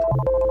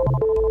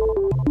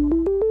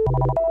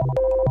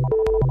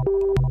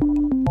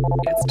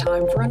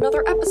time for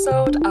another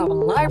episode of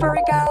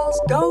Library Gals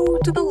Go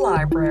to the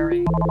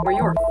Library, where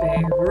your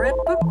favorite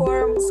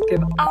bookworms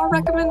give our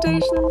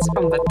recommendations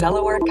from the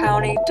Delaware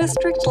County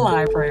District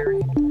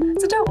Library.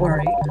 So don't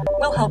worry,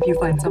 we'll help you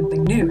find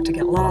something new to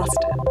get lost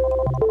in.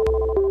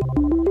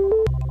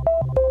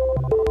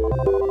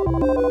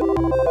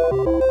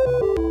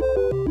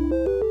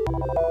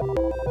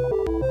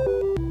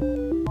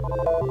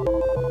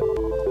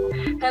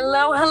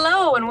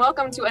 Hello, and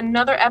welcome to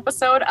another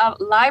episode of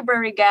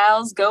Library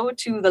Gals Go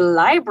to the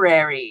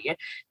Library.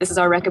 This is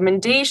our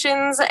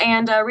recommendations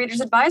and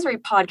Reader's Advisory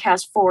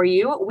podcast for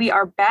you. We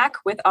are back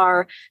with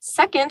our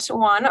second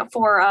one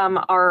for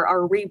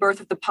our rebirth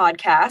of the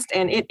podcast,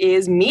 and it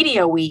is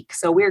Media Week.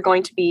 So we're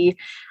going to be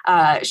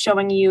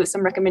showing you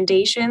some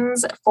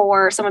recommendations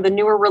for some of the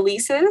newer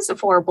releases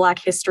for Black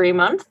History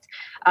Month.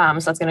 So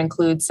that's going to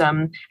include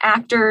some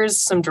actors,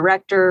 some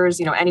directors,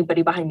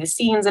 anybody behind the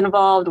scenes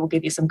involved. We'll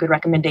give you some good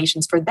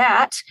recommendations for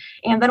that.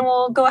 And then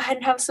we'll go ahead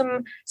and have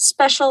some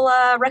special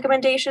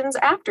recommendations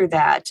after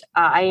that.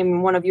 I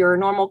am one of your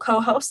normal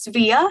co-hosts,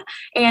 Via.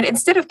 And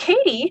instead of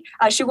Katie,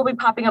 she will be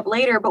popping up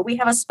later, but we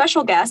have a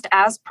special guest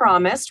as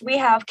promised. We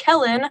have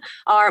Kellen,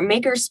 our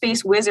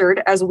Makerspace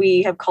wizard, as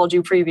we have called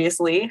you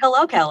previously.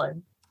 Hello,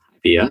 Kellen.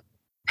 Via.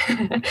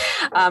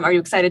 Are you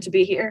excited to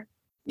be here?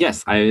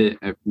 Yes, I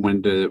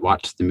wanted to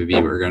watch the movie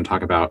we're going to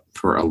talk about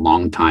for a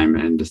long time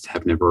and just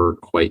have never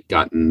quite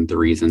gotten the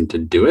reason to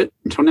do it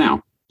until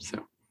now. So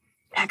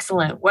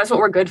excellent. Well, that's what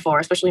we're good for,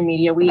 especially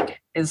Media Week,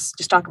 is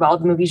just talk about all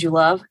the movies you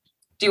love.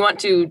 Do you want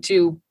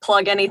to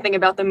plug anything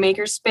about the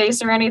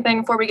Makerspace or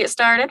anything before we get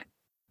started?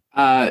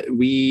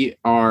 We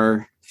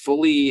have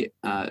fully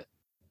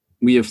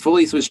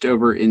switched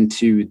over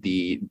into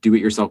the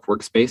do-it-yourself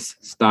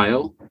workspace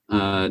style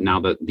now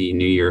that the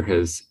new year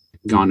has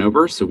gone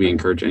over. So we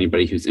encourage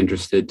anybody who's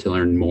interested to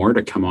learn more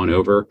to come on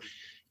over,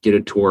 get a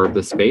tour of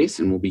the space,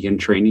 and we'll begin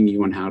training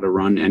you on how to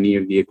run any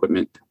of the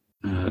equipment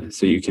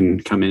so you can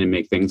come in and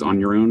make things on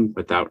your own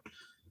without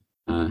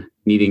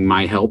needing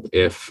my help.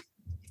 If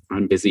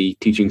I'm busy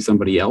teaching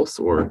somebody else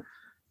or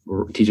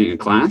teaching a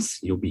class,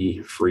 you'll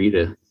be free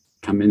to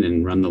come in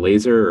and run the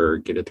laser or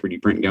get a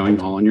 3D print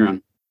going all on your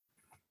own.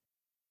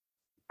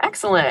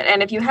 Excellent.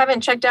 And if you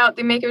haven't checked out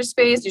the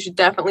Makerspace, you should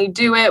definitely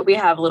do it. We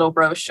have little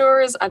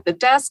brochures at the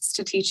desks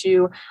to teach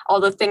you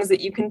all the things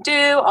that you can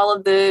do, all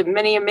of the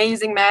many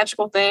amazing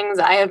magical things.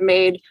 I have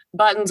made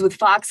buttons with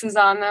foxes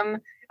on them.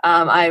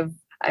 I've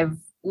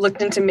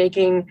looked into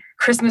making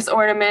Christmas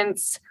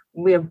ornaments.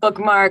 We have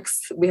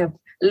bookmarks. We have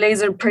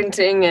laser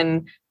printing,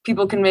 and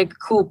people can make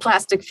cool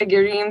plastic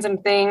figurines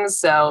and things.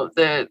 So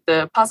the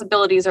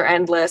possibilities are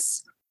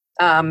endless,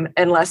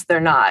 unless they're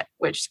not,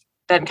 which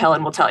then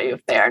Kellen will tell you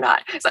if they are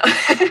not. So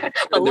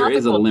there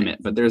is a limit,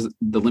 but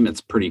the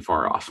limit's pretty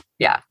far off.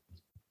 Yeah.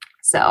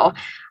 So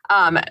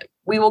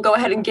we will go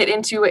ahead and get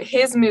into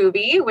his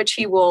movie, which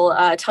he will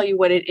tell you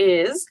what it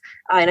is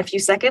in a few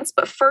seconds.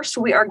 But first,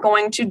 we are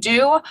going to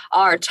do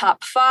our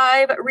top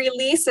 5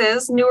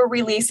 newer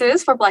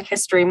releases for Black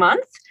History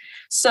Month.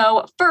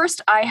 So first,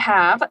 I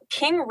have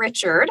King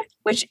Richard,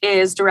 which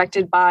is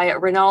directed by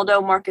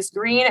Ronaldo Marcus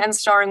Green and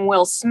starring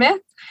Will Smith.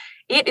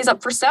 It is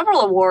up for several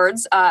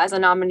awards as a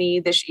nominee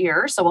this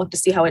year, so we'll have to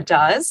see how it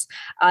does.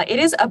 It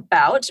is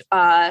about,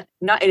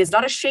 it is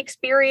not a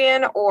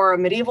Shakespearean or a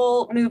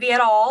medieval movie at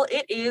all.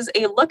 It is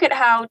a look at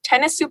how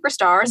tennis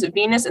superstars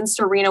Venus and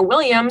Serena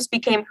Williams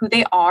became who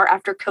they are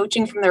after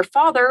coaching from their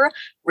father,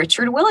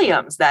 Richard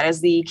Williams. That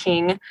is the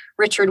King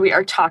Richard we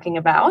are talking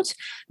about.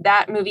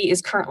 That movie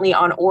is currently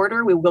on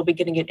order. We will be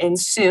getting it in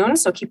soon,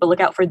 so keep a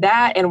lookout for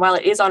that. And while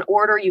it is on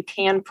order, you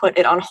can put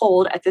it on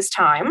hold at this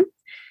time.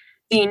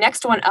 The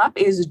next one up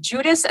is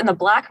Judas and the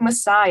Black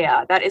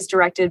Messiah. That is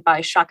directed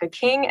by Shaka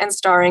King and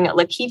starring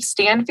Lakeith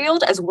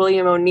Stanfield as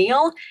William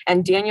O'Neill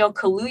and Daniel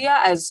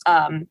Kaluuya as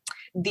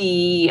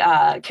the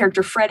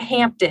character Fred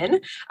Hampton.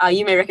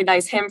 You may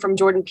recognize him from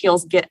Jordan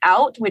Peele's Get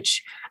Out,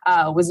 which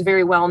was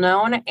very well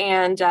known.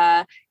 And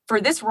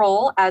for this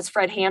role as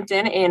Fred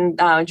Hampton in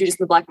Judas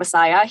and the Black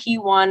Messiah, he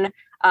won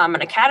an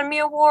Academy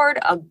Award,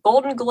 a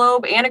Golden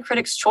Globe, and a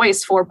Critics'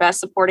 Choice for Best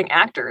Supporting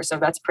Actor. So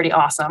that's pretty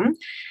awesome.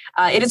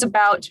 It is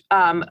about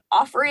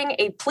offering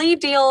a plea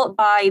deal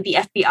by the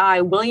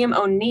FBI. William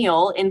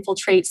O'Neill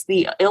infiltrates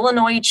the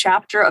Illinois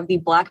chapter of the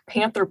Black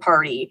Panther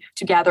Party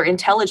to gather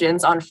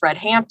intelligence on Fred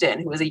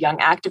Hampton, who is a young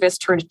activist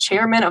turned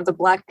chairman of the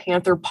Black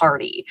Panther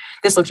Party.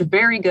 This looks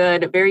very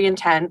good, very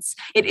intense.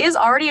 It is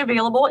already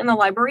available in the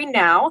library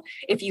now.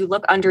 If you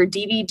look under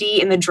DVD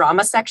in the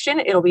drama section,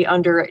 it'll be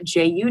under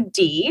JUD.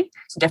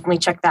 So definitely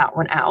check that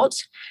one out.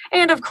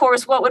 And of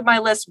course, what would my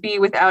list be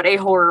without a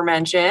horror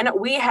mention?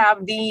 We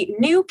have the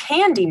new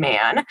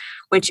Candyman,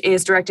 which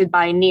is directed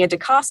by Nia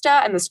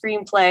DaCosta, and the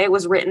screenplay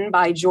was written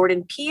by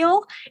Jordan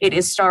Peele. It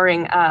is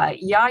starring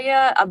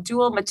Yahya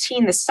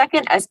Abdul-Mateen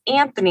II as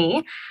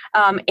Anthony,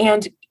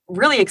 and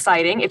really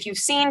exciting. If you've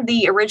seen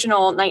the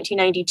original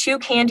 1992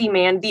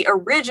 Candyman, the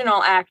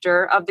original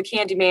actor of the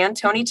Candyman,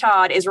 Tony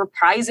Todd, is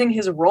reprising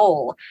his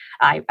role.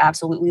 I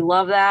absolutely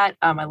love that.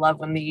 I love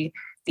when the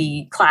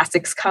the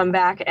classics come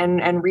back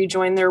and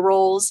rejoin their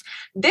roles.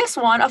 This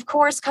one, of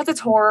course, because it's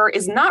horror,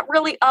 is not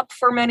really up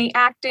for many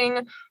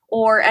acting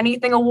or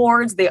anything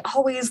awards. They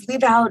always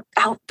leave out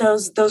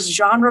those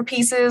genre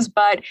pieces,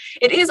 but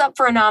it is up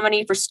for a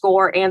nominee for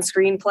score and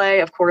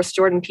screenplay. Of course,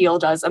 Jordan Peele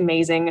does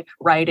amazing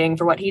writing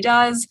for what he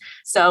does.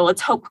 So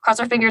let's cross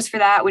our fingers for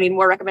that. We need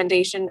more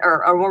recommendation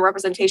or more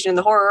representation in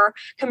the horror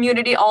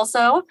community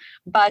also.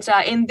 But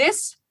in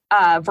this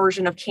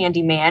version of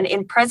Candyman,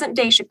 in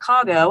present-day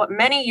Chicago,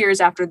 many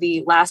years after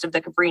the last of the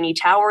Cabrini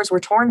Towers were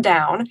torn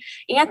down,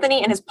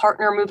 Anthony and his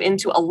partner move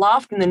into a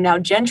loft in the now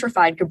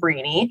gentrified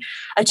Cabrini.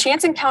 A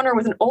chance encounter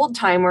with an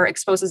old-timer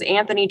exposes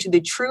Anthony to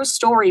the true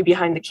story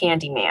behind the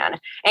Candyman.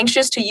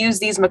 Anxious to use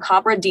these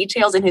macabre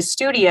details in his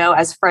studio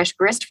as fresh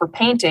grist for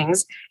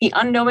paintings, he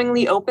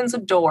unknowingly opens a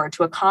door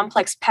to a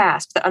complex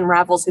past that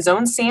unravels his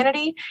own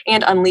sanity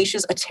and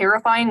unleashes a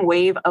terrifying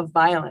wave of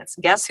violence.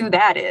 Guess who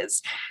that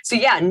is? So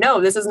yeah,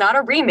 no, this is not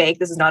a remake.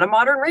 This is not a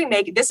modern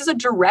remake. This is a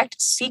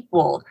direct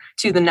sequel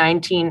to the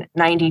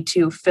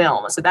 1992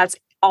 film. So that's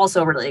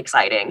also really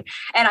exciting.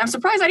 And I'm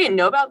surprised I didn't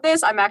know about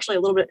this. I'm actually a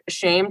little bit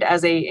ashamed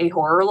as a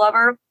horror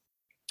lover.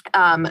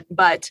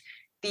 But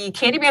the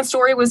Candyman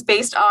story was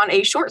based on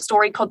a short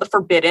story called The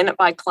Forbidden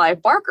by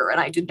Clive Barker, and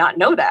I did not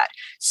know that.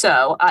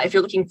 So if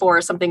you're looking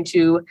for something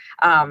to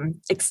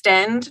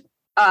extend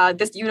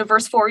this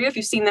universe for you, if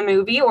you've seen the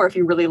movie or if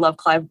you really love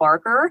Clive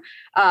Barker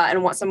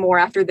and want some more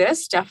after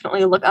this,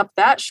 definitely look up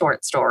that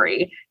short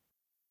story.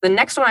 The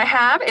next one I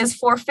have is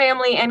for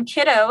family and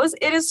kiddos.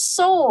 It is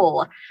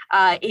Soul.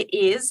 It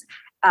is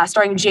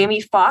starring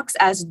Jamie Foxx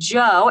as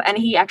Joe, and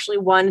he actually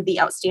won the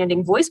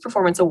Outstanding Voice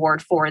Performance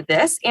Award for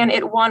this, and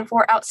it won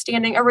for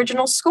Outstanding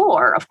Original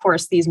Score. Of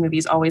course, these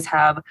movies always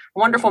have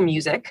wonderful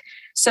music.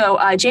 So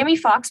Jamie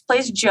Foxx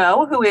plays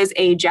Joe, who is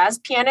a jazz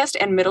pianist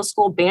and middle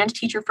school band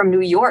teacher from New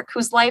York,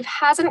 whose life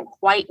hasn't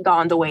quite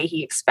gone the way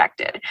he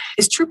expected.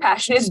 His true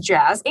passion is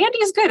jazz, and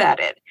he's good at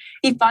it.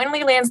 He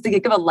finally lands the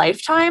gig of a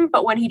lifetime,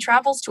 but when he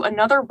travels to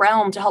another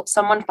realm to help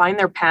someone find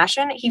their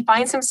passion, he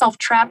finds himself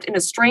trapped in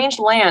a strange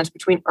land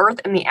between Earth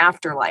and the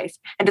afterlife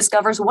and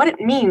discovers what it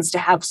means to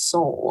have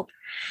soul.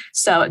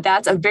 So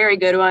that's a very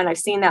good one. I've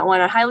seen that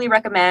one. I highly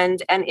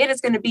recommend. And it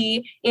is going to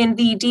be in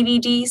the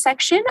DVD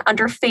section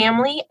under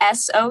Family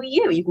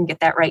SOU. You can get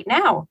that right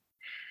now.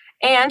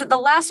 And the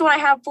last one I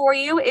have for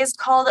you is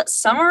called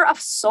Summer of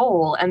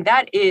Soul. And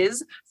that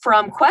is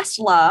from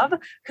Questlove,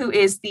 who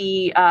is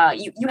the,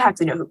 you have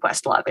to know who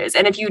Questlove is.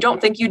 And if you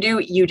don't think you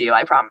do,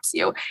 I promise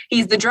you.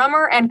 He's the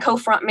drummer and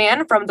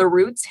co-frontman from the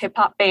Roots hip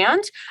hop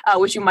band,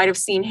 which you might have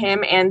seen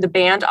him and the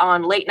band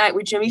on Late Night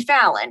with Jimmy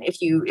Fallon,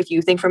 if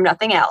you think from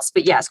nothing else.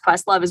 But yes,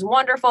 Questlove is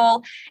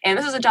wonderful. And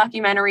this is a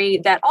documentary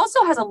that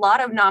also has a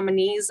lot of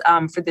nominees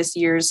for this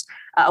year's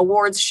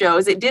awards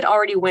shows. It did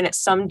already win at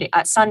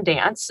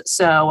Sundance,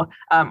 so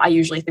I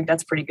usually think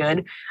that's pretty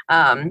good.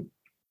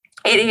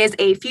 It is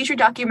a feature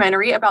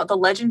documentary about the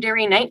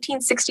legendary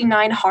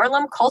 1969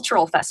 Harlem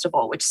Cultural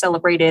Festival, which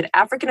celebrated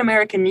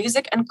African-American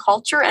music and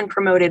culture and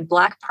promoted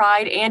Black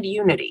pride and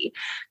unity.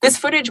 This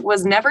footage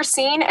was never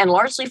seen and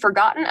largely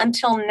forgotten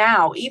until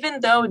now, even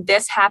though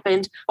this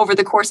happened over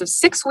the course of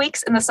 6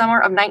 weeks in the summer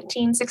of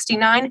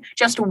 1969,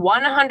 just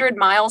 100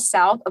 miles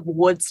south of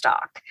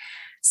Woodstock.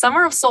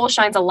 Summer of Soul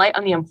shines a light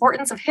on the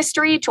importance of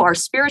history to our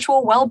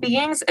spiritual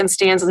well-beings and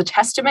stands as a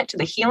testament to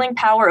the healing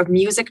power of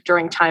music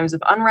during times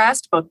of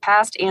unrest, both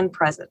past and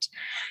present.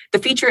 The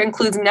feature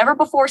includes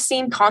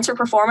never-before-seen concert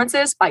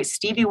performances by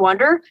Stevie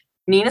Wonder,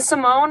 Nina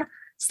Simone,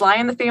 Sly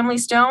and the Family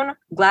Stone,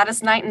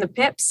 Gladys Knight and the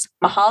Pips,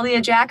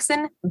 Mahalia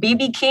Jackson,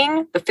 B.B.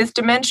 King, The Fifth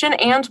Dimension,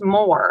 and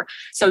more.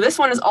 So this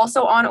one is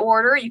also on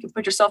order. You can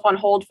put yourself on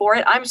hold for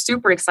it. I'm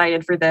super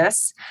excited for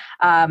this.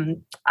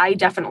 I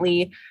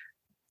definitely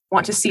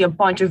want to see a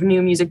bunch of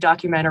new music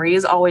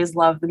documentaries. Always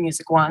love the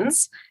music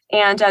ones.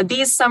 And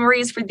these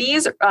summaries for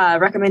these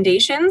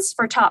recommendations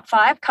for top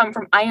 5 come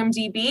from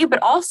IMDb,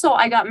 but also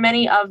I got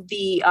many of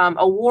the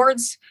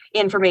awards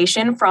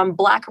information from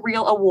Black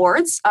Reel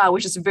Awards,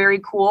 which is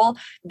very cool.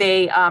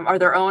 They are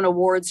their own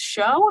awards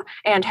show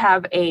and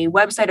have a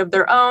website of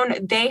their own.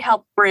 They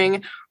help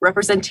bring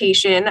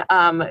representation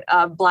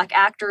of Black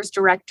actors,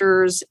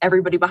 directors,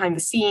 everybody behind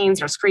the scenes,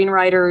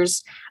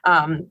 screenwriters,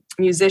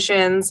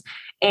 musicians.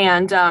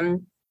 And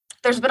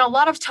there's been a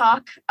lot of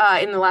talk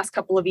in the last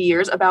couple of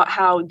years about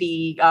how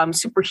the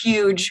super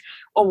huge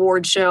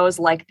award shows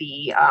like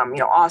the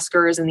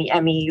Oscars and the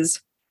Emmys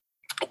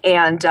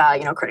and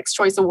Critics'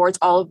 Choice Awards,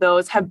 all of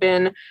those have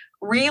been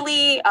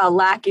really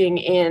lacking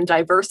in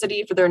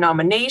diversity for their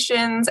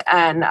nominations,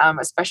 and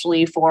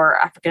especially for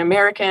African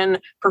American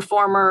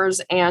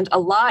performers, and a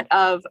lot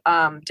of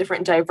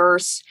different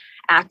diverse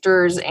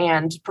actors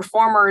and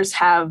performers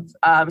have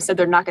said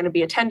they're not going to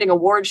be attending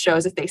award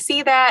shows if they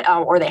see that,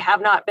 or they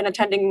have not been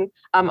attending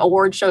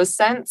award shows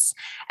since.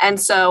 And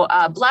so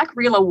Black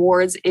Reel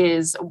Awards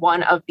is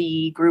one of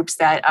the groups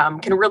that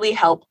can really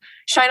help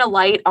shine a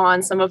light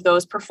on some of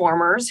those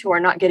performers who are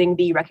not getting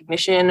the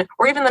recognition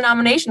or even the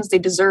nominations they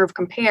deserve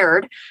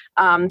compared.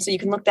 So you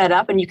can look that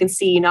up and you can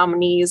see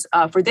nominees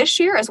for this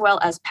year as well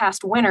as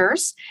past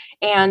winners.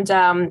 And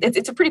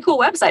it's a pretty cool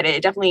website.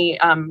 It definitely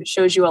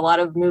shows you a lot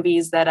of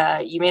movies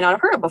that you may not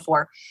have heard of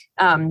before.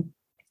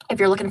 If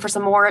you're looking for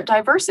some more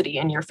diversity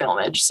in your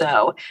filmage.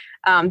 So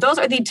those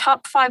are the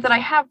top 5 that I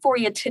have for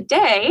you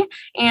today.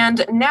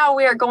 And now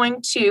we are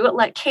going to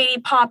let Katie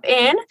pop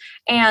in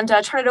and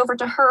turn it over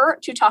to her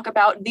to talk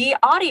about the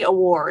Audie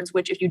Awards,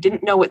 which if you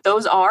didn't know what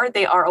those are,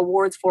 they are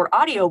awards for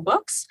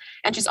audiobooks.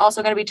 And she's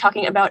also going to be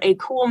talking about a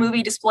cool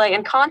movie display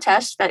and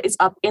contest that is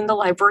up in the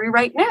library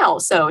right now.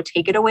 So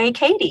take it away,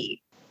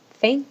 Katie.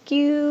 Thank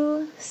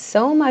you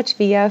so much,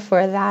 Via,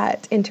 for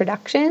that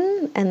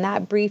introduction and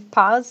that brief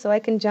pause so I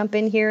can jump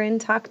in here and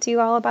talk to you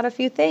all about a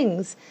few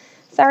things.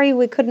 Sorry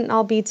we couldn't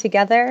all be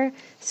together,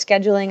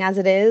 scheduling as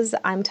it is.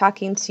 I'm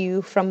talking to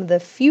you from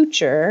the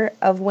future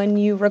of when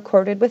you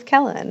recorded with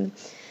Kellen.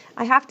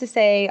 I have to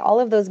say, all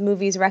of those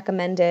movies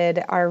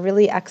recommended are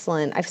really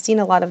excellent. I've seen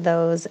a lot of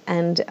those,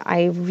 and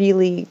I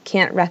really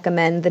can't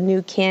recommend the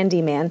new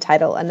Candyman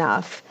title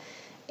enough.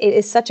 It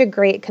is such a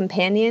great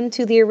companion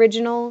to the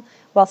original,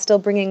 while still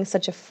bringing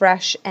such a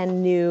fresh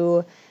and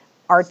new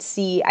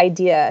artsy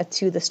idea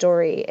to the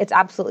story. It's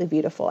absolutely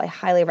beautiful. I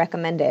highly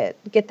recommend it.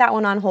 Get that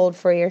one on hold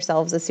for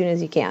yourselves as soon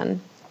as you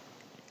can.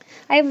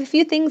 I have a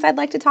few things I'd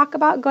like to talk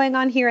about going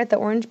on here at the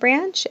Orange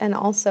Branch and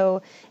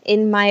also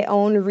in my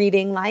own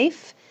reading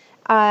life.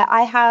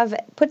 I have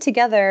put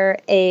together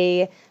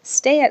a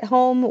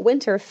stay-at-home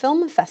winter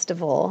film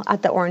festival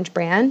at the Orange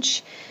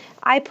Branch.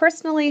 I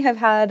personally have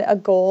had a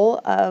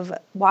goal of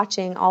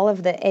watching all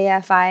of the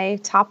AFI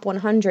Top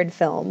 100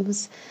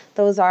 films.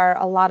 Those are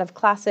a lot of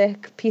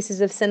classic pieces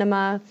of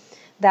cinema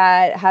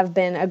that have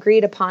been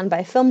agreed upon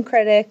by film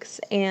critics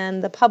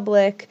and the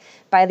public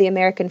by the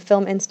American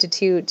Film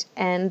Institute.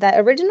 And that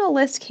original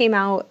list came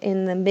out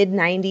in the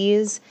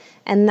mid-90s,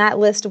 and that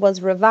list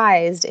was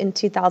revised in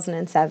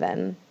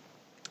 2007.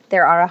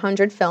 There are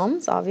 100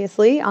 films,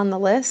 obviously, on the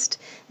list,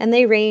 and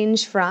they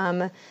range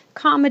from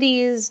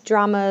comedies,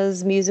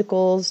 dramas,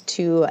 musicals,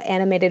 to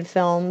animated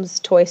films.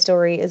 Toy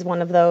Story is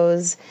one of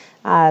those.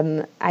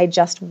 I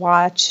just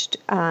watched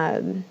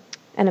An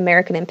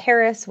American in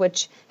Paris,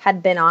 which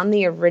had been on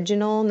the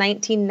original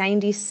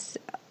 1990s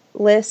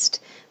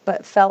list,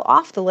 but fell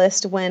off the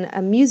list when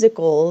a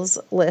musicals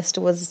list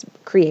was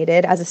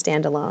created as a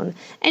standalone.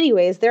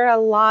 Anyways, there are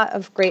a lot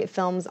of great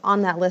films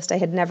on that list I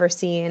had never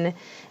seen.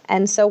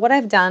 And so what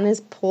I've done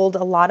is pulled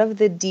a lot of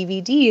the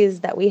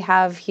DVDs that we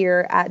have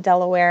here at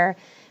Delaware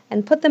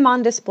and put them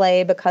on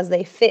display because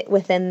they fit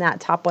within that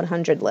top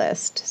 100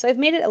 list. So I've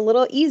made it a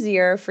little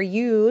easier for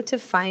you to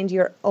find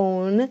your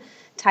own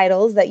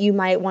titles that you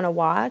might want to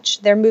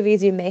watch. They're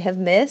movies you may have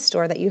missed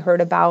or that you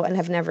heard about and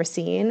have never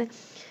seen.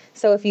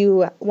 So if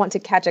you want to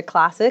catch a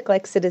classic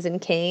like Citizen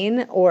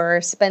Kane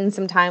or spend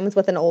some time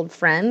with an old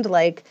friend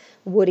like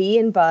Woody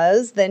and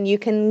Buzz, then you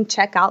can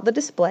check out the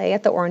display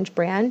at the Orange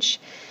Branch.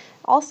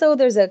 Also,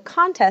 there's a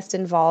contest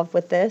involved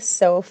with this.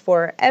 So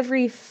for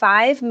every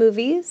 5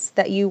 movies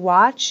that you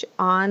watch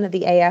on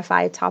the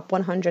AFI Top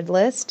 100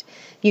 list,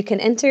 you can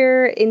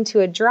enter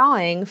into a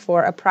drawing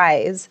for a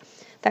prize.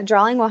 That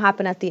drawing will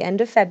happen at the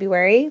end of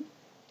February.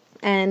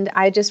 And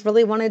I just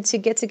really wanted to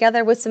get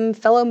together with some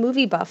fellow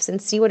movie buffs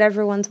and see what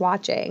everyone's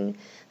watching.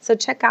 So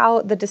check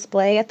out the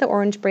display at the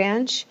Orange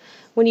Branch.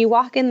 When you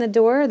walk in the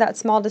door, that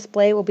small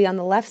display will be on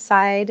the left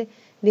side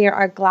near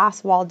our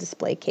glass wall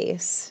display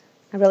case.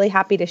 I'm really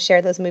happy to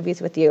share those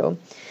movies with you.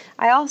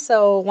 I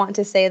also want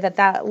to say that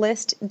that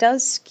list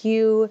does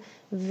skew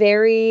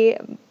very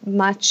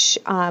much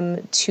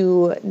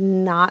to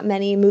not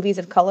many movies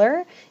of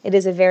color. It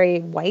is a very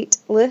white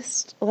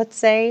list, let's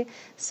say.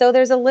 So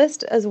there's a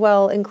list as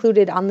well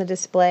included on the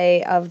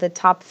display of the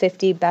top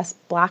 50 best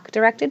Black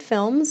directed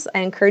films. I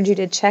encourage you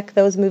to check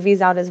those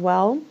movies out as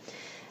well.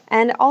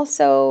 And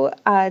also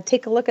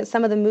take a look at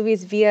some of the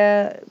movies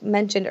Via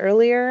mentioned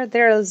earlier.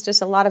 There is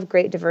just a lot of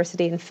great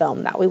diversity in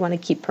film that we want to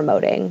keep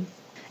promoting.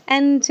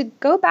 And to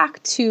go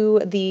back to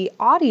the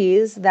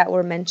Audies that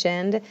were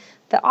mentioned,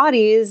 the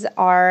Audies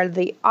are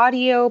the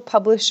Audio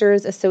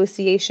Publishers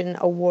Association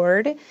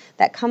Award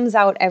that comes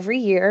out every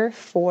year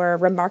for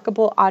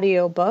remarkable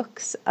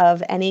audiobooks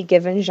of any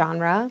given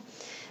genre.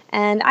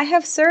 And I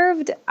have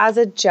served as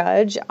a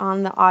judge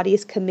on the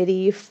Audies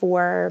committee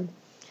for,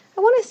 I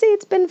want to say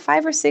it's been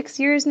 5 or 6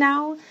 years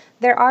now.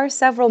 There are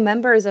several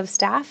members of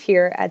staff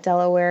here at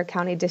Delaware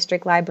County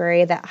District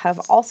Library that have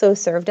also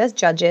served as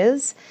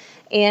judges.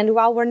 And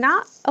while we're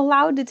not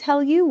allowed to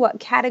tell you what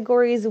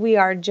categories we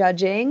are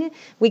judging,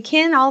 we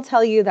can all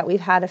tell you that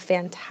we've had a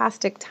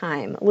fantastic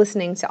time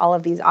listening to all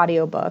of these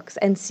audiobooks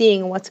and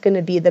seeing what's going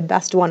to be the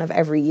best one of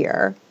every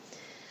year.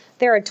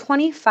 There are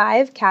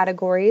 25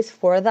 categories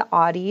for the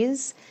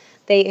Audies.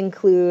 They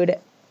include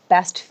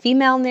Best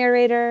Female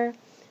Narrator,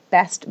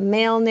 Best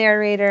Male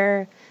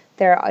Narrator.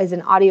 There is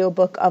an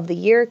Audiobook of the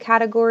Year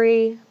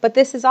category, but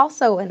this is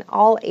also an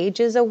all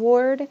ages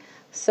award.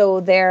 So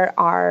there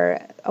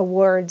are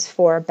awards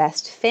for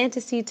Best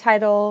Fantasy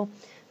Title,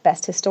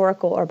 best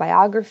historical or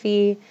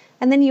biography.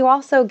 And then you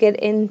also get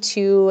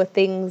into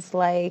things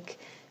like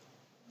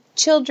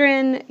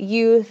children,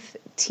 youth,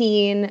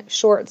 teen,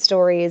 short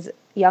stories,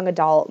 young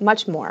adult,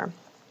 much more.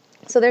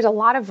 So there's a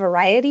lot of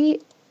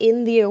variety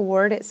in the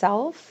award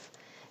itself.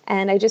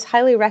 And I just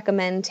highly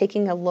recommend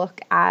taking a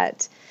look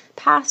at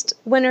past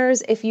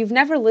winners. If you've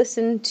never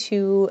listened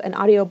to an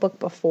audiobook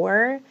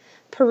before,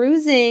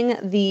 perusing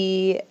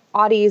the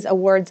Audie's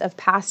awards of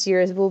past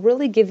years will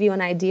really give you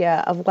an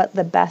idea of what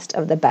the best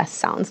of the best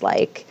sounds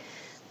like.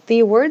 The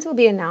awards will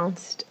be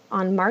announced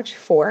on March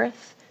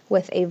 4th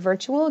with a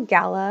virtual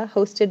gala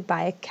hosted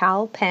by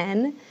Cal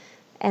Penn,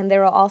 and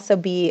there will also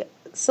be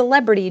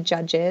celebrity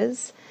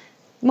judges.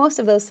 Most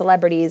of those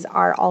celebrities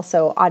are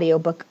also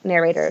audiobook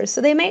narrators,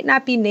 so they might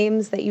not be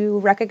names that you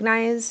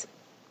recognize,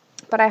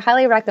 but I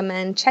highly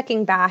recommend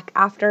checking back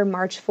after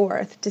March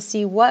 4th to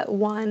see what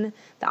won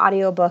the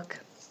audiobook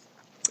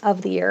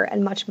of the year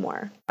and much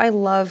more. I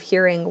love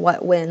hearing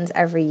what wins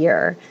every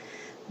year.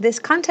 This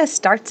contest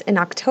starts in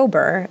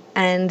October,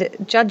 and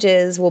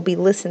judges will be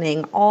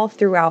listening all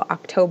throughout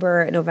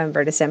October,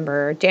 November,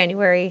 December,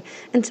 January,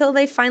 until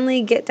they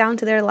finally get down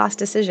to their last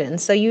decision.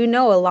 So you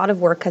know a lot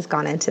of work has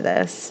gone into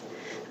this.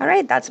 All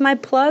right, that's my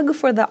plug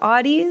for the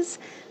Audies.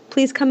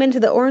 Please come into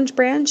the Orange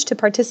Branch to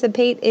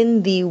participate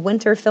in the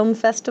Winter Film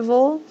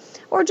Festival,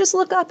 or just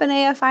look up an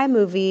AFI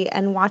movie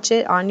and watch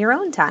it on your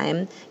own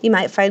time. You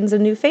might find a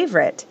new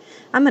favorite.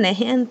 I'm going to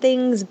hand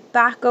things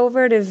back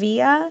over to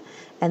Via.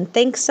 And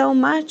thanks so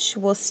much.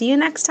 We'll see you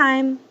next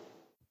time.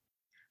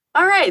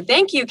 All right.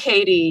 Thank you,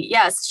 Katie.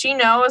 Yes, she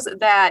knows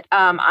that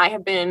I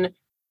have been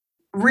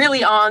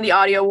really on the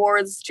Audio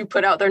Awards to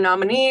put out their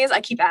nominees. I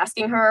keep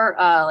asking her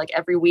like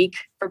every week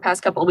for the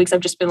past couple of weeks.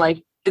 I've just been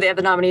like, do they have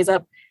the nominees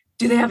up?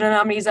 Do they have the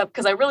nominees up?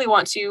 Because I really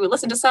want to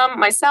listen to some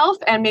myself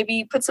and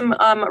maybe put some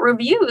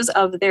reviews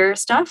of their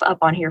stuff up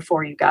on here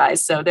for you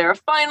guys. So they're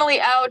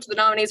finally out. The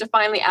nominees are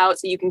finally out.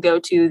 So you can go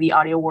to the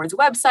Audio Awards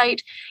website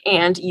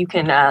and you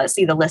can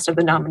see the list of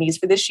the nominees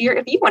for this year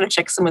if you want to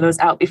check some of those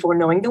out before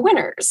knowing the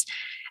winners.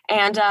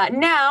 And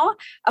now,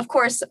 of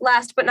course,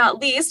 last but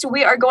not least,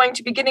 we are going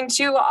to be getting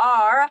to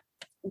our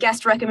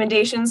guest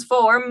recommendations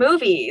for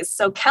movies.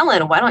 So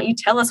Kellen, why don't you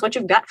tell us what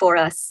you've got for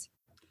us?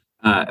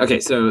 Okay,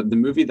 so the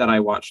movie that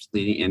I watched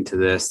leading into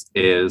this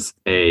is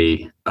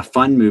a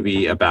fun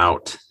movie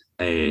about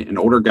an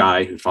older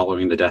guy who,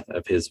 following the death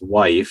of his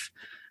wife,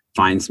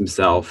 finds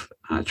himself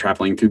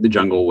traveling through the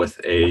jungle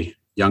with a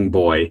young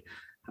boy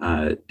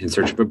in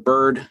search of a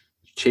bird,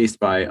 chased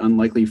by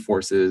unlikely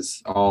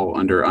forces, all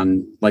under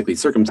unlikely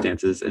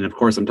circumstances. And of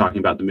course, I'm talking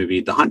about the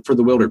movie The Hunt for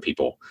the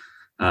Wilderpeople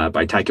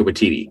by Taika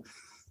Waititi.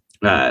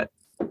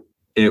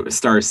 It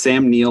stars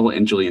Sam Neill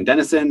and Julian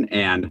Dennison,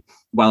 and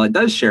while it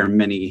does share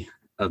many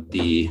of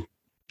the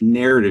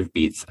narrative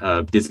beats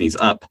of Disney's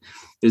Up,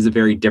 it is a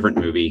very different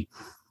movie,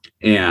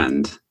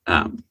 and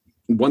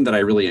one that I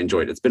really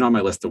enjoyed. It's been on my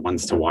list of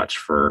ones to watch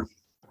for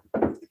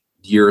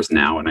years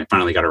now, and I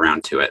finally got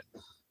around to it.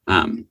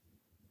 In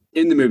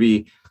the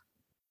movie,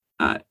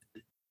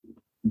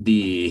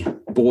 the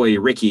boy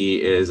Ricky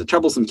is a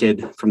troublesome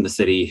kid from the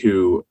city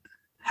who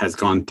has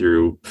gone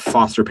through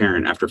foster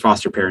parent after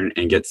foster parent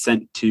and gets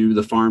sent to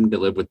the farm to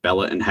live with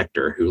Bella and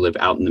Hector, who live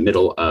out in the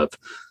middle of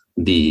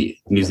the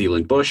New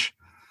Zealand bush.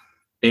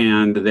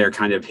 And they're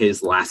kind of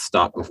his last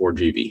stop before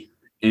juvie.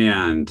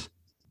 And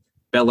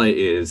Bella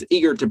is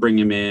eager to bring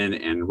him in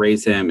and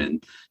raise him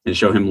and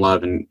show him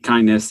love and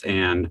kindness.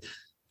 And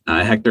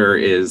Hector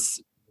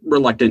is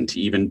reluctant to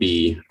even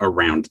be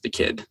around the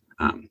kid.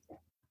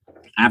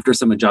 After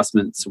some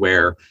adjustments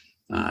where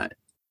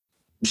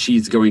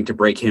she's going to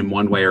break him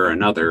one way or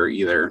another,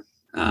 either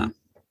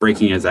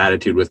breaking his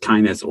attitude with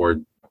kindness or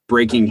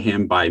breaking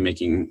him by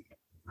making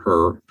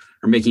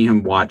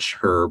him watch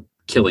her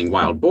killing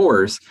wild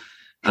boars,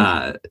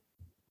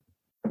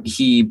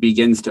 he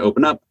begins to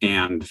open up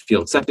and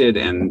feel accepted,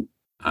 and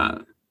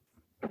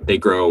they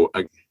grow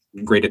a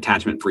great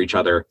attachment for each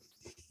other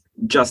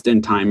just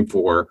in time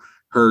for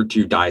her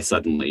to die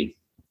suddenly.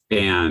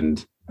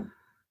 And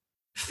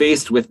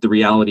faced with the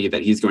reality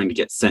that he's going to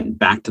get sent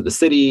back to the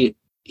city,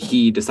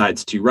 he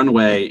decides to run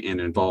away and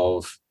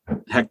involve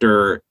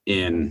Hector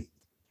in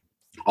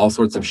all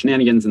sorts of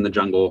shenanigans in the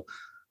jungle.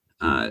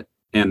 And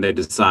they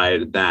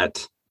decide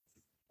that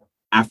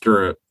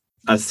after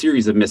a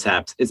series of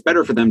mishaps, it's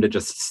better for them to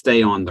just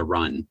stay on the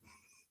run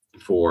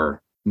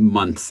for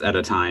months at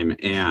a time.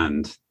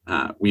 And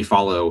we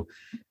follow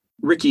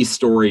Ricky's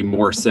story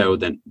more so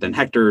than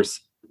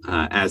Hector's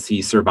as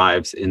he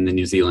survives in the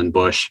New Zealand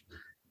bush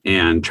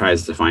and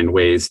tries to find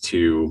ways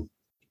to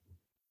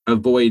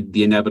avoid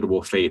the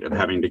inevitable fate of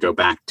having to go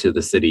back to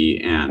the city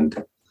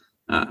and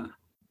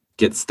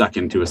get stuck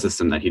into a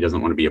system that he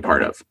doesn't want to be a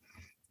part of.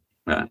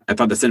 I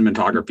thought the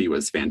cinematography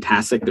was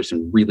fantastic. There's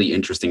some really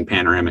interesting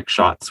panoramic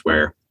shots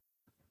where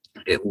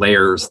it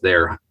layers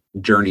their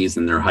journeys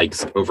and their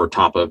hikes over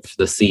top of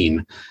the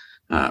scene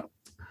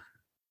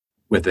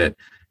with it.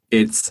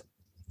 It's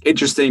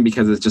interesting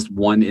because it's just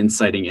one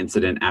inciting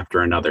incident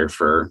after another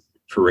for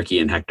Ricky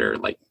and Hector.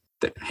 Like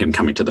him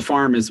coming to the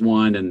farm is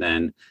one, and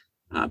then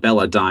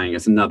Bella dying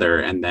is another,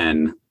 and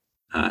then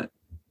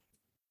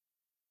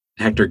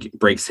Hector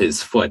breaks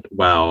his foot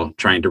while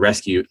trying to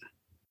rescue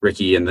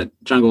Ricky in the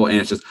jungle, and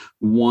it's just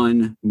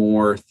one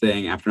more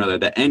thing after another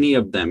that any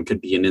of them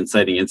could be an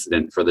inciting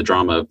incident for the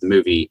drama of the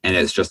movie, and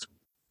it's just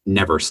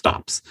never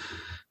stops.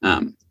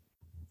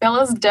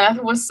 Bella's death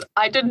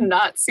I did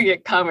not see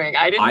it coming.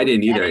 I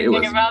didn't either. It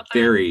was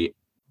very,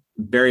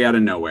 very out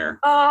of nowhere.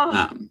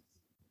 And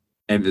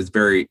it was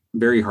very,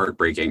 very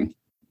heartbreaking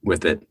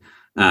with it.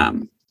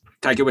 Taika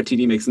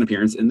Waititi makes an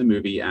appearance in the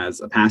movie as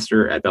a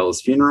pastor at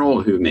Bella's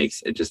funeral who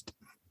makes it just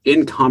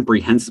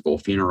incomprehensible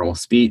funeral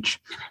speech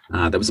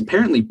that was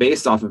apparently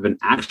based off of an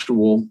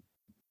actual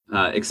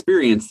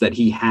experience that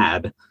he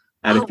had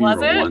at a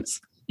funeral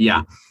once.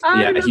 Yeah.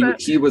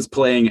 He was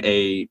playing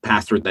a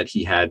pastor that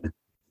he had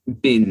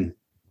been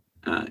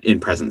in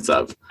presence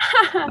of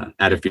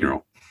at a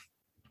funeral.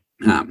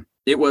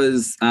 It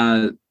was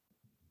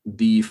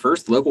the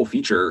first local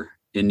feature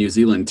in New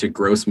Zealand to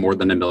gross more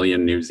than $1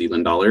 million New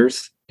Zealand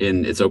dollars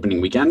in its opening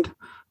weekend.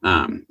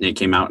 It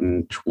came out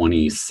in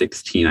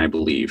 2016, I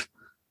believe.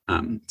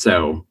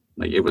 So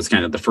like it was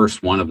kind of the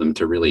first one of them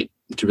to really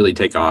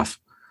take off.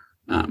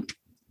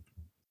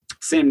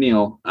 Sam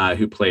Neill,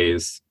 who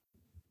plays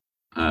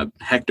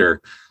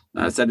Hector,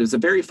 said it was a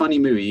very funny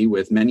movie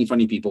with many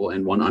funny people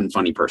and one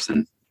unfunny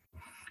person,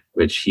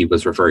 which he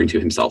was referring to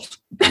himself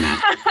in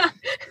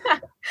that.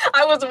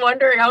 I was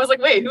wondering. I was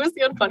like, wait, who is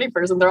the unfunny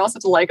person? They're all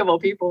such likable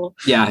people.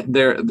 Yeah,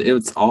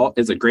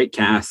 it's a great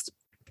cast.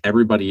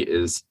 Everybody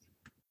is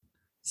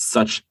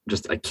such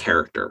just a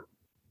character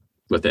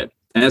with it.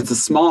 And it's a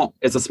small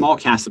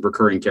cast of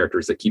recurring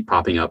characters that keep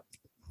popping up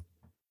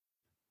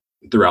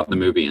throughout the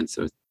movie. And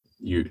so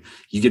you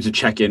get to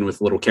check in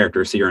with little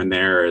characters here and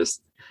there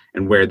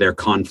and where their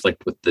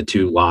conflict with the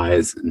two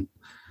lies and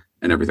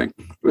everything.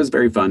 It was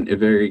very fun, a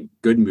very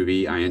good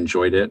movie. I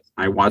enjoyed it.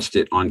 I watched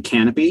it on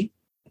Canopy,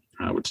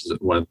 which is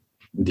one of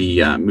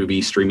the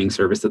movie streaming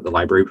service that the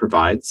library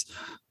provides.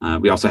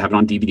 We also have it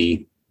on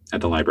DVD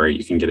at the library.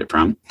 You can get it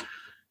from.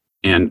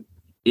 And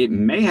it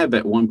may have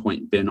at one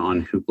point been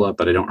on Hoopla,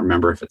 but I don't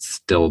remember if it's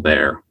still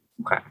there.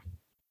 Okay.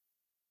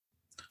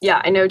 Yeah,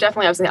 I know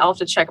definitely. I'll have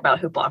to check about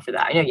Hoopla for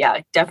that. I know,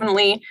 yeah,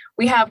 definitely.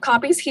 We have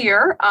copies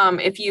here.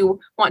 If you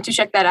want to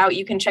check that out,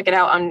 you can check it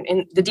out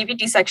in the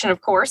DVD section,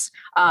 of course,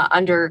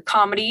 under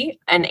Comedy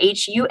and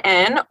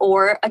HUN,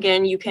 or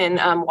again, you can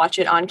watch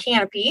it on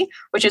Canopy,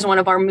 which is one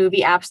of our movie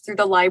apps through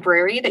the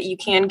library that you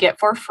can get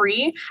for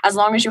free. As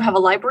long as you have a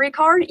library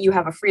card, you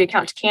have a free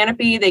account to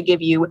Canopy. They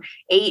give you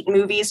 8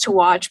 movies to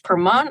watch per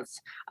month.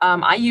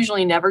 I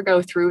usually never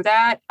go through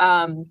that.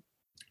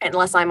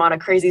 Unless I'm on a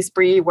crazy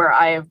spree where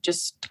I'm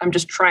just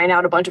trying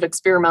out a bunch of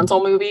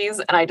experimental movies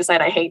and I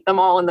decide I hate them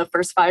all in the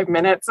first 5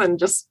 minutes and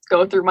just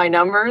go through my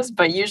numbers.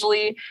 But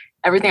usually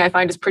everything I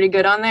find is pretty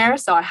good on there.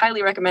 So I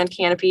highly recommend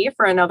Canopy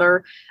for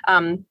another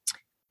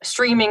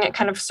streaming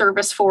kind of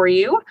service for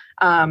you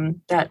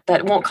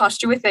that won't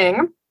cost you a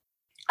thing.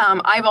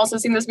 I've also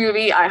seen this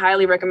movie. I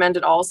highly recommend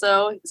it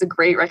also. It's a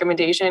great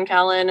recommendation,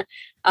 Kellen.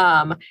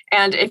 And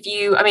if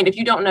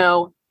you don't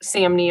know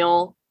Sam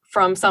Neill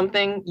from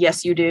something,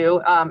 yes, you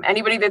do.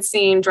 Anybody that's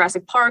seen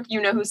Jurassic Park,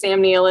 you know who Sam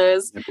Neill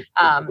is.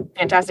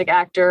 Fantastic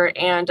actor.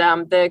 And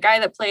the guy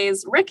that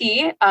plays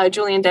Ricky,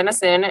 Julian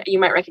Dennison, you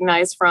might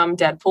recognize from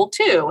Deadpool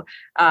 2,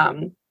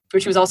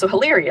 which he was also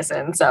hilarious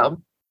in. So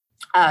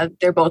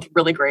they're both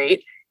really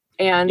great.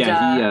 And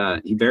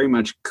he very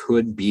much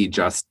could be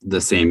just the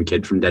same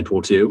kid from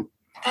Deadpool 2.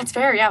 That's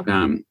fair, yeah.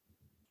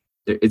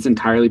 It's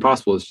entirely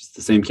possible it's just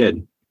the same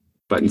kid.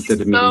 But instead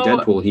of meeting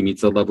Deadpool, he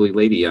meets a lovely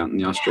lady out in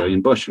the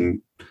Australian bush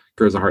and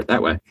grows a heart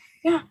that way.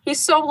 Yeah, he's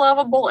so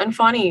lovable and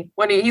funny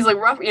when he's like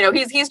rough.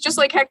 He's just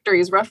like Hector.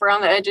 He's rough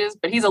around the edges,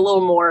 but he's a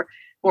little more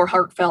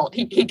heartfelt.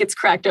 He gets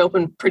cracked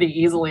open pretty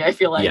easily, I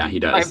feel like. Yeah, he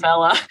does. By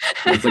Bella.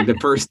 It's like the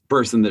first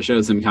person that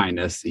shows him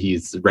kindness,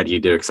 he's ready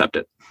to accept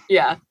it.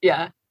 Yeah.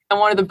 And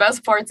one of the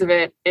best parts of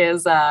it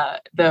is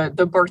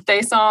the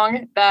birthday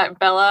song that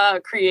Bella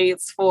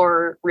creates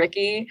for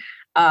Ricky.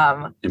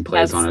 And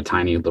plays on a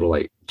tiny little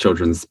like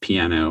children's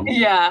piano.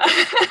 Yeah,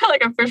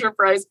 like a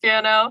Fisher-Price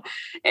piano.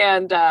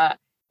 And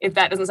if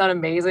that doesn't sound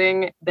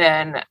amazing,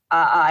 then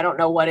I don't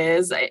know what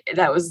is.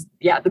 That was,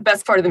 the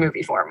best part of the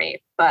movie for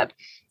me. But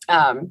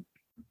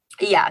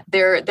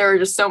there are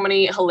just so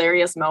many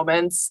hilarious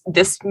moments.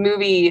 This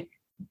movie,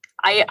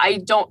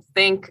 I don't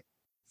think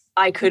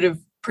I could have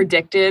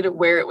predicted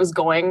where it was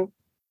going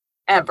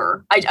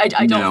ever.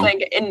 I don't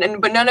think,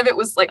 but none of it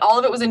was like, all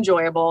of it was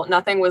enjoyable.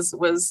 Nothing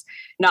was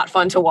not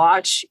fun to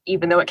watch,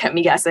 even though it kept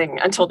me guessing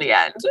until the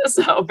end.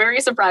 So very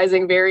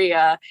surprising. Very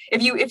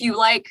if you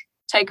like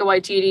Taika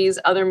Waititi's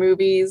other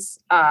movies,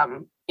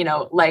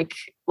 like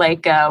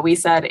we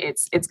said,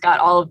 it's got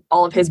all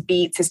of his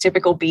beats, his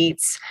typical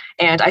beats,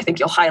 and I think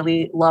you'll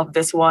highly love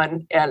this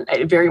one. And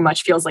it very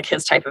much feels like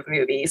his type of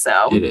movie.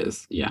 So it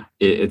is, yeah.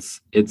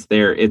 It's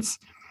there. It's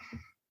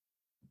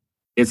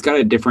got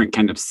a different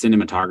kind of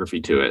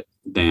cinematography to it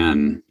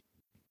than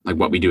like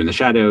What We Do in the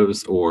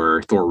Shadows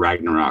or Thor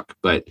Ragnarok,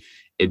 but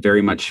it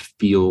very much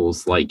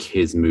feels like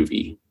his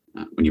movie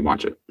when you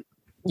watch it.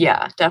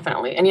 Yeah,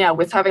 definitely. And yeah,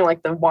 with having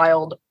like the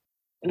wild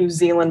New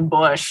Zealand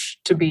bush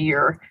to be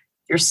your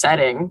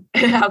setting,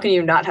 how can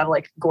you not have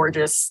like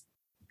gorgeous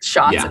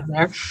shots Yeah, in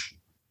there?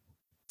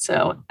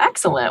 So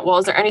excellent. Well,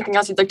 is there anything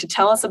else you'd like to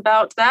tell us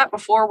about that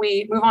before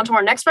we move on to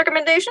our next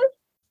recommendation?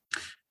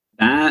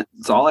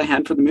 that's all I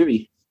had for the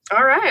movie.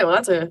 All right.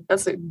 Well,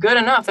 that's a good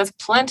enough. That's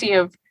plenty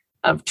of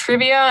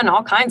trivia and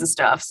all kinds of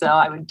stuff. So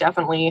I would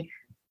definitely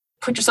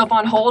put yourself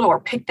on hold or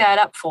pick that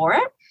up for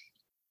it.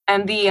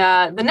 And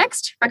the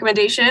next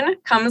recommendation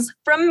comes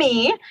from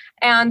me,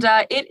 and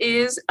it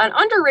is an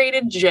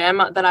underrated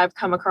gem that I've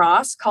come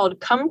across called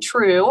Come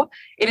True.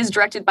 It is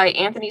directed by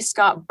Anthony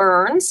Scott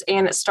Burns,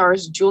 and it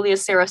stars Julia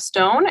Sarah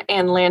Stone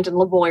and Landon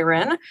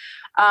LeBoyrin.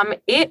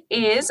 It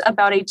is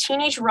about a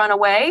teenage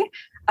runaway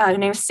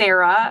named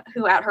Sarah,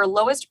 who at her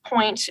lowest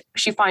point,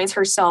 she finds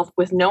herself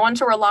with no one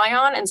to rely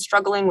on and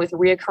struggling with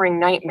reoccurring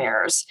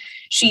nightmares.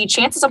 She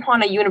chances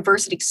upon a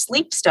university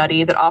sleep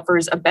study that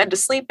offers a bed to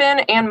sleep in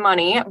and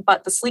money,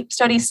 but the sleep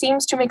study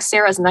seems to make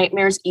Sarah's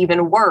nightmares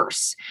even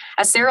worse.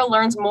 As Sarah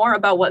learns more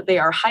about what they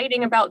are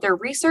hiding about their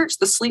research,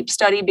 the sleep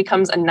study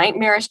becomes a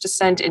nightmarish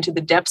descent into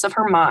the depths of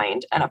her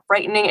mind and a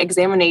frightening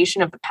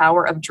examination of the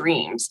power of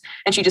dreams.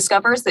 And she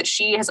discovers that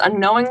she has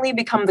unknowingly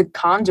become the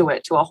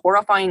conduit to a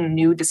horrifying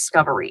new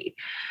discovery.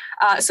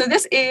 So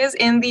this is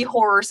in the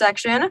horror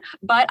section,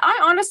 but I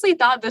honestly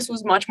thought this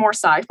was much more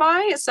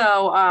sci-fi.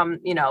 So,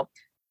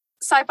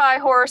 sci-fi,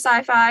 horror,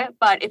 sci-fi.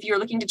 But if you're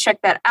looking to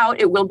check that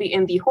out, it will be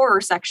in the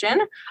horror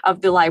section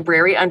of the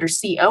library under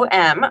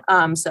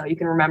COM. So you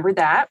can remember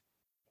that.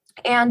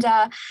 And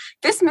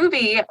this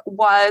movie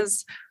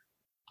was,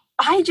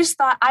 I just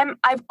thought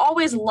I've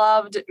always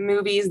loved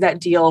movies that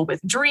deal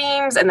with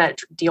dreams and that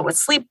deal with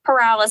sleep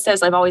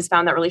paralysis. I've always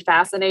found that really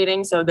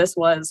fascinating. So this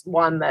was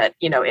one that,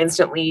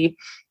 instantly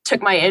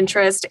took my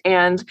interest.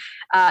 And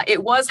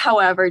it was,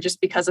 however,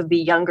 just because of the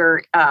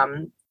younger,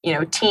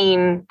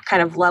 teen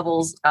kind of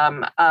levels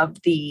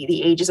of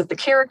the ages of the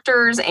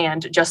characters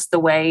and just the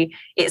way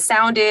it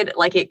sounded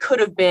like it could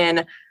have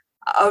been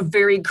a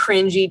very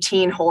cringy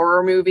teen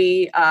horror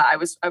movie. I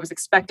was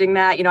expecting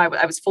that.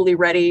 I was fully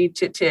ready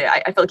to.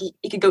 I felt like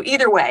it could go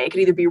either way. It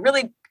could either be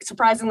really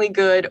surprisingly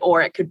good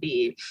or it could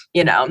be,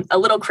 a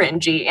little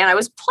cringy. And I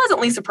was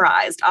pleasantly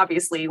surprised.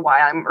 Obviously,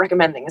 why I'm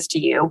recommending this to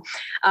you.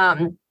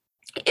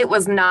 It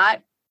was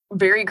not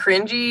very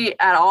cringy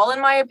at all, in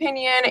my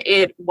opinion.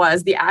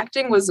 The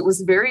acting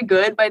was very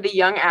good by the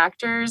young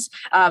actors.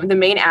 The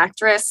main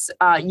actress,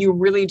 you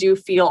really do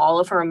feel all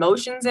of her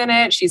emotions in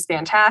it. She's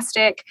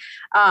fantastic.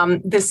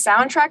 The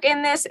soundtrack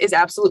in this is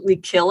absolutely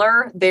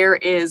killer. There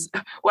is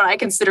what I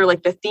consider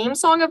like the theme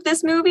song of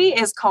this movie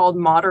is called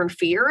Modern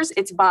Fears.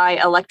 It's by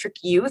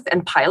Electric Youth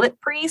and Pilot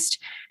Priest.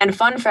 And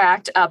fun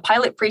fact,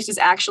 Pilot Priest is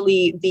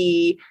actually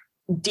the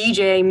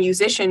DJ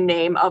musician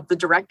name of the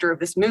director of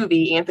this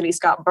movie, Anthony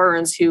Scott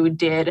Burns, who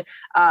did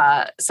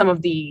some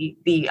of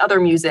the other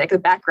music, the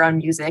background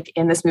music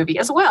in this movie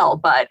as well.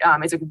 But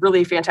it's a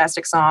really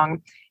fantastic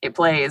song. It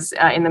plays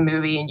in the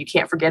movie and you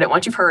can't forget it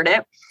once you've heard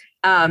it.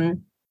 The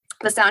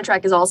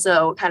soundtrack is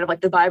also kind of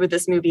like the vibe of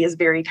this movie is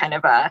very kind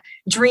of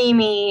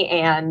dreamy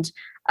and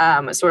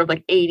sort of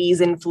like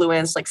 80s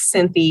influenced, like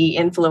synthy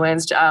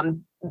influenced. The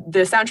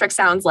soundtrack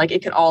sounds like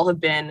it could all have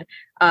been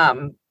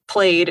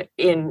played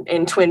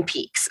in Twin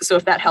Peaks. So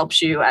if that helps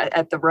you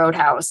at the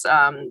Roadhouse,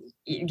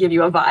 give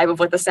you a vibe of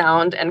what the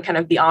sound and kind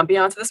of the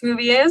ambiance of this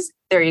movie is,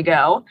 there you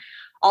go.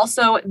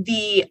 Also,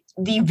 the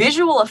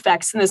visual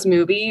effects in this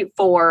movie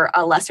for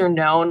a lesser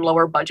known,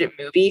 lower budget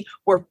movie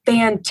were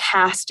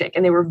fantastic.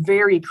 And they were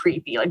very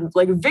creepy,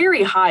 like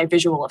very high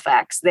visual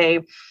effects. They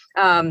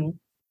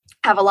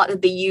have a lot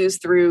that they use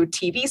through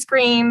TV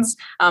screens,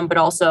 but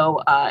also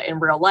in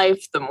real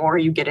life, the more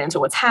you get into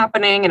what's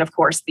happening. And of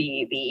course,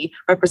 the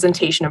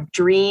representation of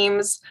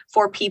dreams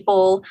for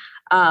people.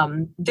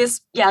 Like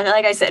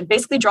I said,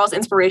 basically draws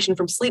inspiration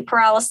from sleep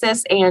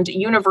paralysis and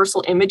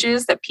universal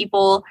images that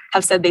people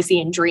have said they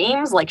see in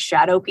dreams, like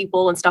shadow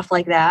people and stuff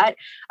like that.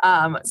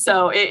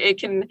 So it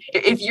can,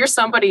 if you're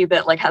somebody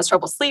that like has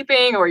trouble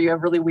sleeping or you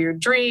have really weird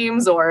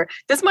dreams, or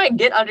this might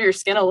get under your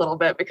skin a little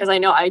bit, because I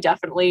know I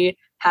definitely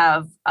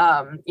have,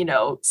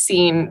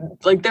 seen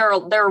like there are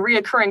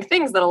reoccurring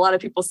things that a lot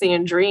of people see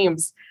in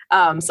dreams.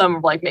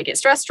 Some like make it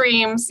stress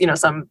dreams,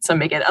 some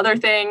make it other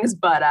things.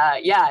 But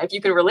if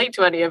you can relate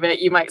to any of it,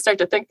 you might start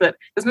to think that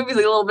this movie's a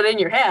little bit in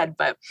your head.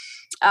 But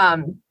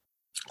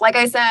like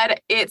I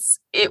said,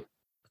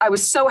 I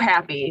was so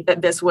happy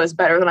that this was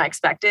better than I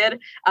expected.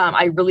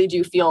 I really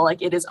do feel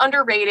like it is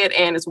underrated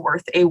and is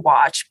worth a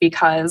watch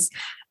because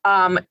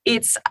I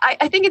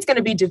think it's going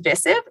to be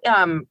divisive.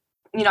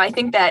 I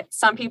think that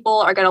some people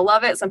are going to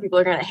love it. Some people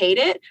are going to hate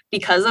it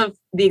because of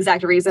the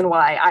exact reason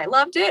why I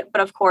loved it.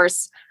 But of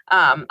course,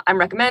 I'm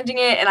recommending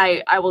it. And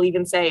I will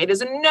even say it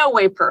is in no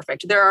way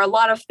perfect. There are a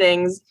lot of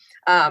things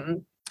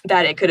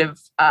that it could have,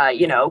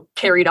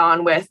 carried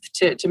on with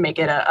to make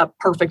it a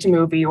perfect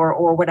movie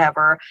or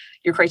whatever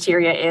your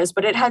criteria is.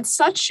 But it had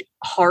such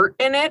heart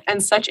in it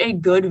and such a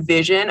good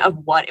vision of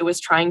what it was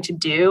trying to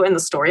do and the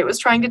story it was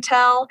trying to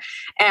tell.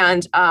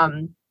 And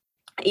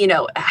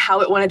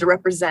how it wanted to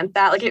represent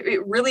that. Like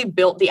it really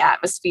built the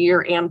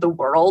atmosphere and the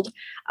world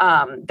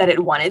that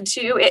it wanted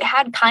to. It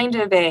had kind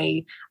of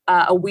a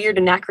weird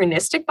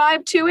anachronistic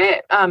vibe to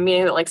it,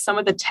 meaning that like some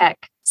of the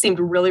tech seemed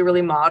really,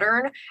 really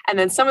modern. And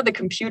then some of the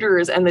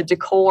computers and the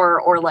decor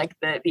or like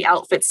the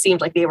outfits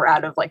seemed like they were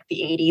out of like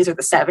the 80s or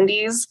the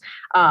 70s.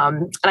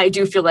 And I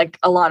do feel like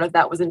a lot of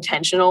that was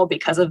intentional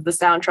because of the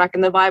soundtrack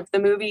and the vibe of the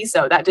movie.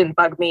 So that didn't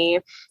bug me.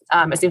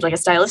 It seems like a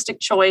stylistic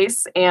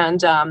choice.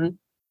 And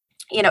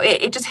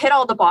it just hit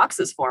all the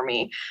boxes for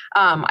me.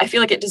 I feel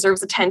like it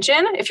deserves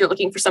attention if you're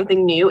looking for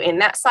something new in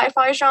that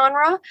sci-fi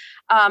genre.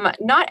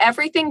 Not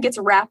everything gets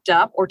wrapped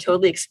up or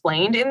totally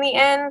explained in the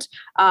end,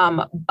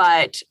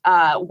 but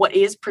what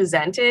is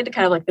presented,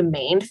 kind of like the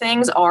main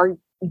things, are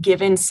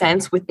given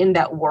sense within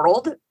that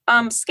world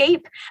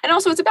scape. And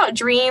also it's about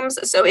dreams.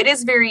 So it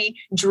is very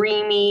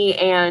dreamy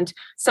and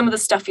some of the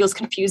stuff feels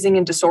confusing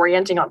and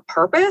disorienting on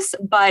purpose,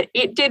 but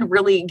it did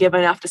really give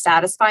enough to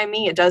satisfy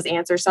me. It does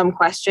answer some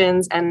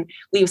questions and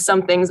leave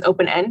some things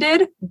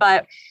open-ended,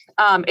 but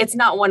it's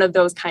not one of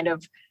those kind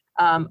of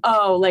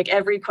like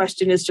every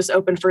question is just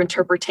open for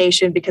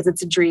interpretation because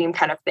it's a dream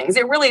kind of things.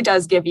 It really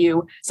does give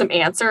you some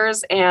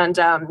answers, and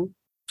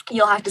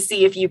you'll have to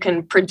see if you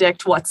can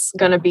predict what's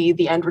going to be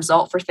the end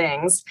result for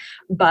things.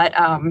 But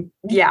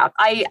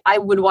I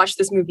would watch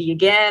this movie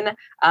again.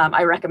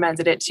 I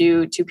recommended it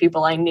to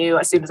people I knew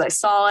as soon as I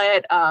saw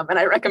it. And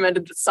I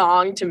recommended the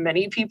song to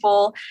many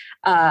people.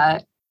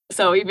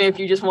 So even if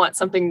you just want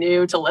something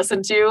new to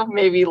listen to,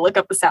 maybe look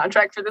up the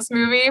soundtrack for this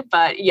movie.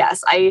 But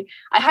yes, I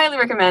highly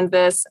recommend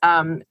this.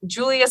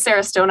 Julia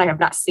Sarah Stone, I have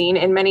not seen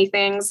in many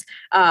things,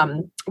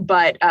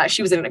 but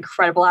she was an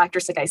incredible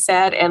actress, like I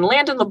said. And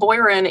Landon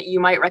LeBoyron, you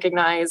might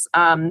recognize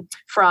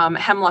from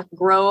Hemlock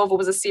Grove,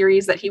 was a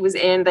series that he was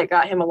in that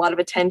got him a lot of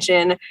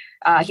attention.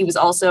 He was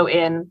also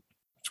in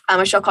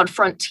a show called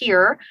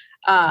Frontier,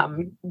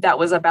 that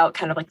was about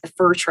kind of like the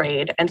fur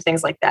trade and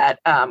things like that.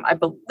 I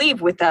believe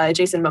with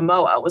Jason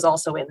Momoa was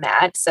also in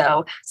that.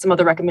 So some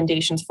other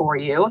recommendations for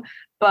you.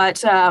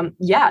 But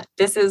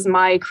this is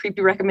my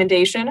creepy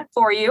recommendation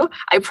for you.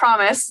 I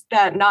promise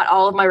that not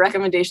all of my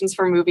recommendations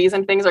for movies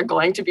and things are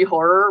going to be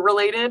horror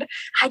related.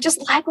 I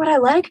just like what I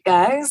like,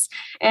 guys.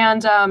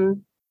 And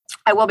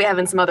I will be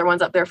having some other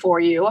ones up there for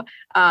you.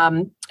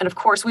 And of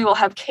course, we will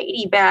have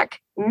Katie back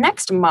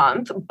next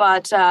month,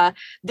 but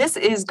this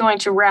is going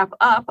to wrap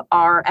up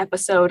our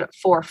episode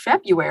for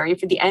February,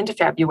 for the end of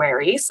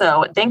February.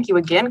 So thank you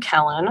again,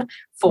 Kellen,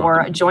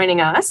 for joining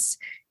us.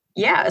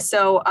 Yeah.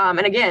 So,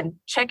 and again,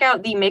 check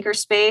out the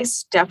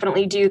Makerspace.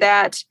 Definitely do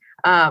that.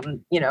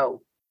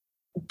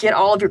 Get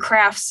all of your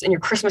crafts and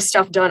your Christmas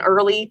stuff done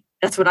early.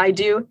 That's what I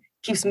do.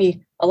 Keeps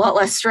me a lot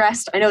less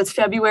stressed. I know it's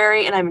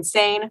February and I'm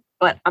insane,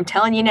 but I'm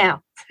telling you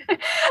now.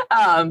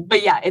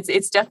 But yeah,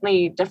 it's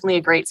definitely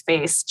a great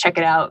space. Check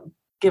it out.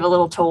 Give a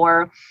little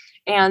tour.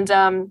 And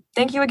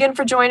thank you again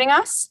for joining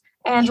us.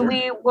 And Sure.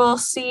 We will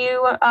see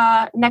you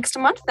next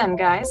month then,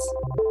 guys.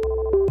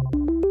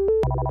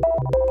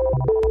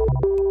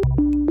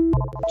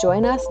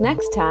 Join us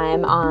next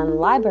time on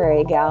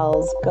Library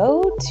Gals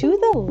Go to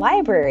the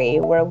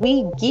Library, where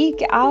we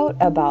geek out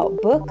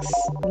about books,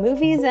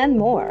 movies, and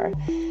more.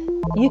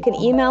 You can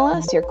email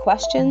us your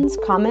questions,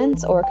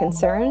 comments, or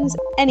concerns,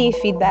 any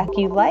feedback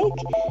you like,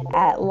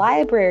 at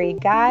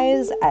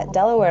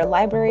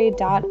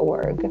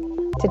libraryguys@delawarelibrary.org.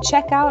 To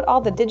check out all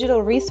the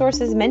digital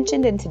resources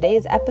mentioned in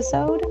today's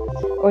episode,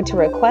 or to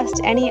request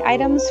any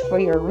items for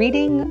your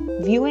reading,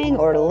 viewing,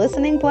 or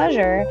listening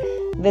pleasure,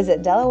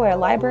 visit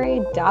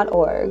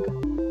delawarelibrary.org.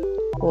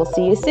 We'll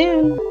see you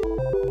soon.